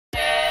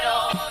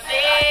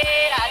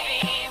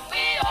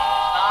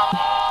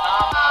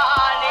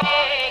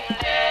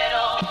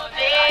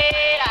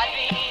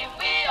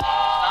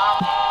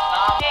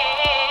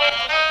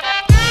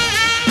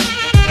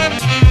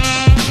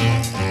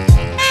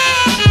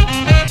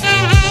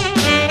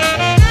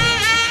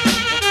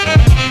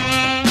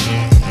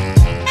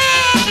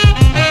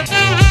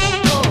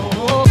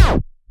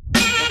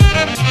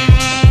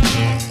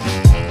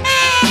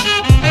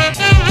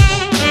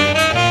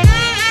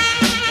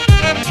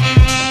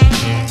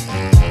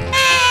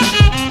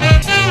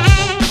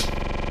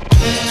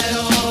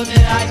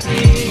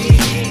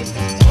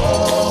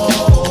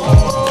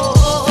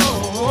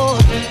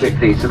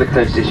safely to the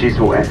closest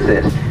suitable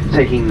exit,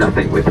 taking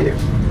nothing with you.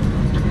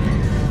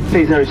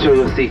 Please ensure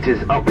your seat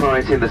is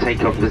upright in the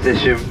takeoff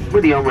position,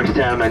 with the armrest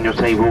down and your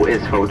table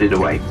is folded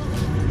away.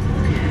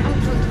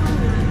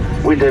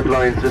 Window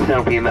blinds must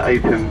now be in the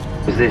open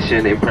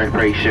position in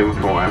preparation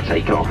for our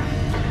takeoff.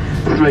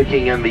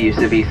 Smoking and the use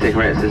of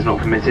e-cigarettes is not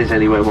permitted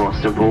anywhere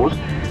whilst on board.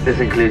 This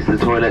includes the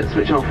toilets,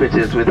 which are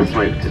fitted with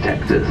smoke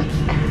detectors.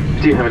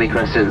 If you have any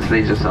questions,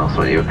 please just ask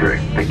one of your crew.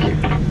 Thank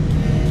you.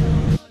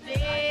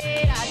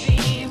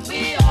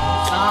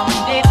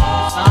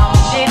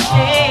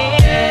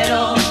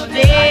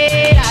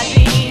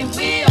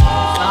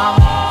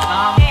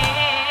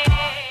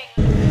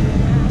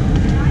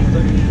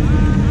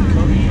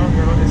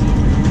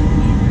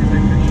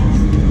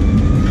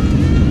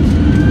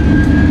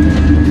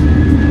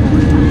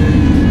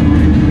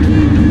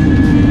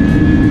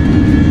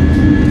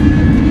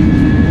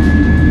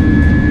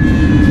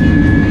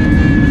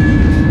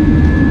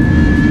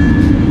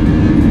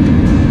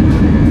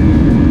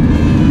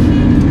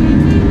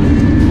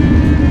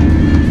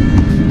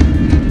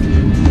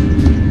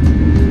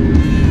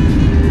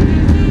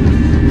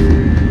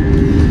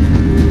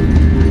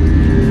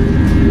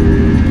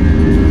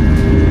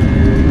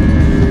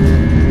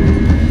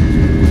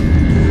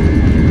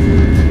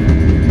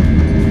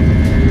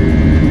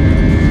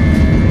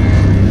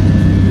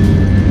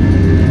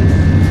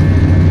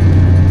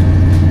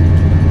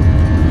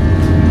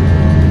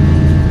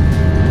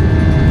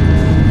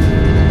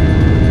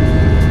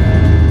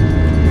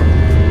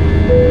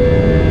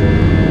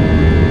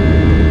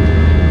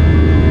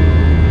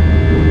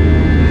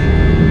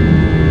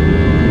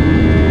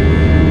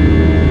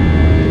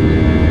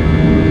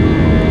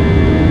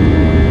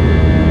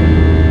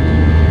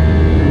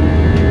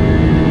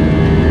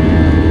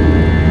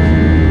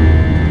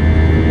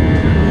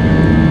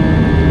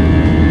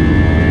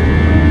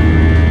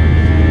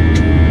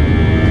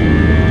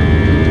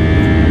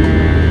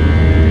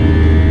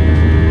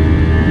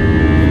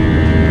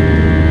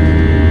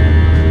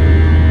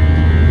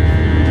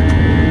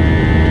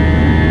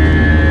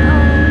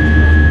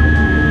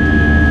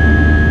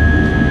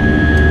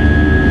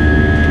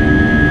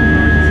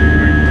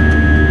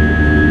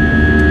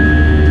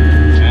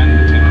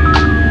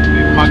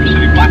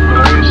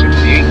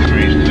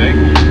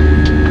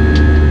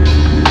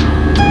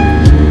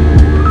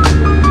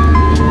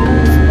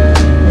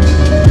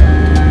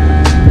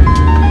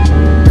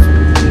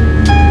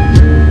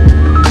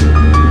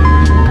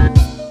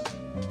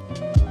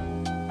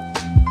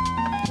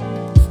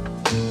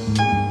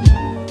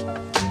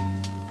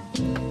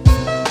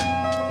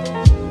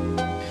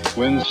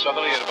 Winds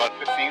southerly at about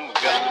 15 with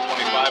gusts of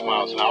 25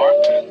 miles an hour.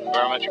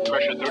 Barometric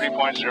pressure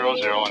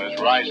 30.00 and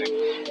is rising.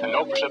 And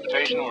no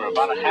precipitation. We're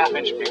about a half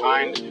inch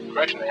behind,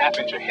 correction, a half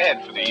inch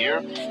ahead for the year,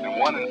 and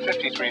 1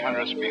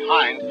 53/100ths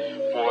behind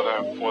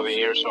for the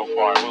year so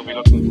far. We'll be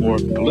looking for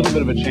a little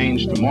bit of a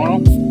change tomorrow,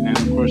 and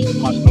of course the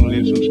possibility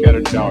of some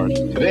scattered showers.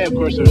 Today, of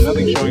course, there's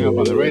nothing showing up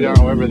on the radar.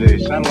 However, the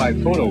satellite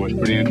photo was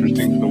pretty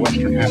interesting for the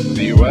western half of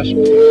the U.S.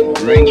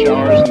 Rain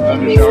showers and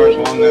thunder showers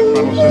along that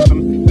frontal system,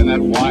 and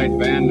that wide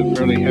band of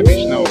fairly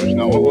heavy snows.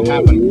 Now, what will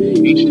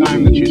happen each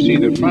time that you see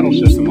the frontal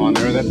system on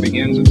there, that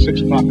begins at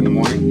 6 o'clock in the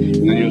morning,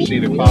 and then you'll see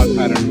the cloud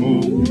pattern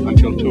move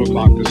until 2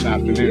 o'clock this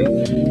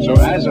afternoon. So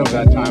as of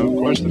that time, of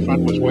course, the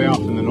front was way off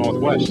in the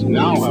northwest.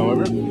 Now,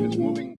 however,